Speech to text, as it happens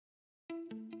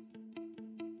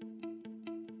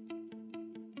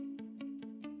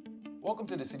Welcome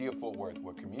to the City of Fort Worth,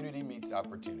 where community meets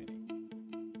opportunity.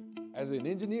 As an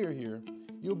engineer here,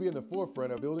 you'll be in the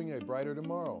forefront of building a brighter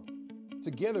tomorrow.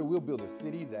 Together, we'll build a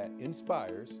city that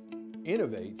inspires,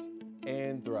 innovates,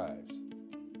 and thrives.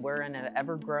 We're in an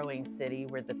ever-growing city.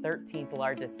 We're the 13th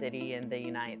largest city in the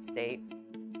United States.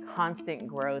 Constant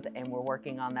growth, and we're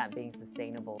working on that being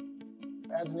sustainable.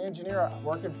 As an engineer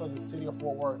working for the City of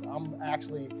Fort Worth, I'm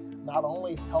actually not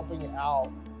only helping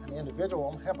out an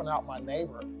individual, I'm helping out my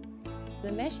neighbor.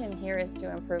 The mission here is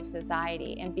to improve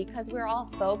society, and because we're all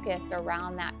focused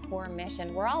around that core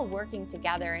mission, we're all working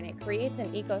together, and it creates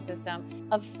an ecosystem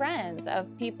of friends,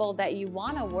 of people that you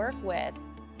want to work with.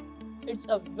 It's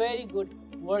a very good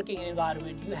working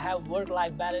environment. You have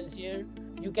work-life balance here.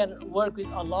 You can work with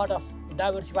a lot of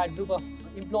diversified group of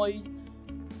employees.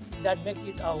 That makes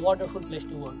it a wonderful place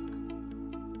to work.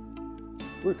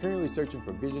 We're currently searching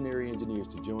for visionary engineers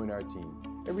to join our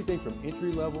team, everything from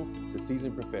entry level to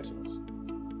seasoned professionals.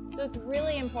 So it's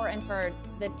really important for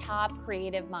the top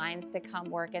creative minds to come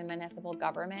work in municipal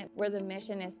government, where the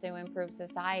mission is to improve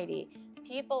society.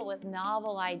 People with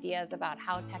novel ideas about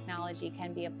how technology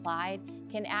can be applied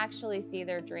can actually see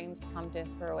their dreams come to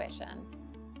fruition.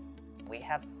 We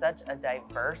have such a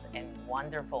diverse and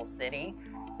wonderful city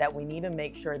that we need to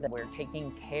make sure that we're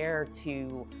taking care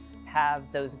to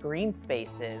have those green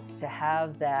spaces, to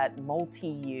have that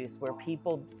multi-use where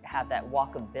people have that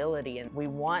walkability. And we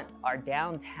want our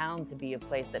downtown to be a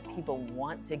place that people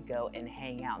want to go and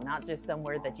hang out, not just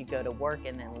somewhere that you go to work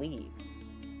and then leave.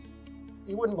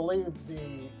 You wouldn't believe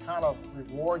the kind of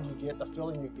reward you get, the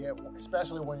feeling you get,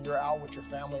 especially when you're out with your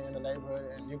family in the neighborhood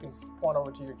and you can point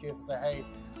over to your kids and say, hey,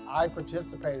 I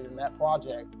participated in that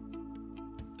project.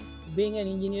 Being an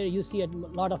engineer, you see a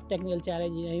lot of technical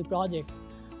challenges in any project.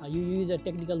 You use a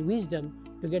technical wisdom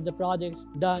to get the projects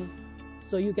done,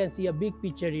 so you can see a big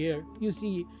picture here. You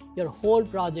see your whole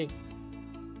project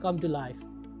come to life.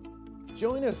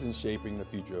 Join us in shaping the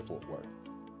future of Fort Worth.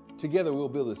 Together, we'll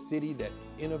build a city that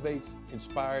innovates,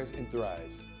 inspires, and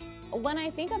thrives. When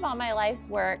I think about my life's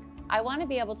work, I want to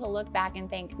be able to look back and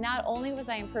think, not only was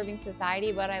I improving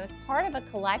society, but I was part of a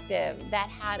collective that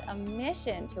had a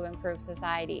mission to improve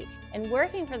society. And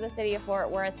working for the City of Fort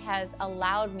Worth has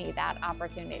allowed me that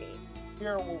opportunity.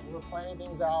 Here, we're planning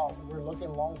things out. We're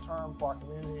looking long-term for our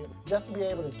community, just to be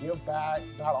able to give back,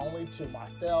 not only to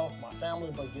myself, my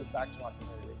family, but give back to my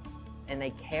community. And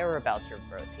they care about your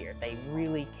growth here. They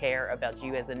really care about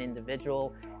you as an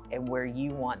individual and where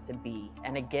you want to be.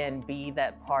 And again, be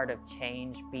that part of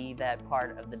change, be that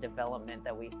part of the development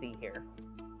that we see here.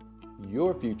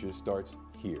 Your future starts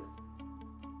here.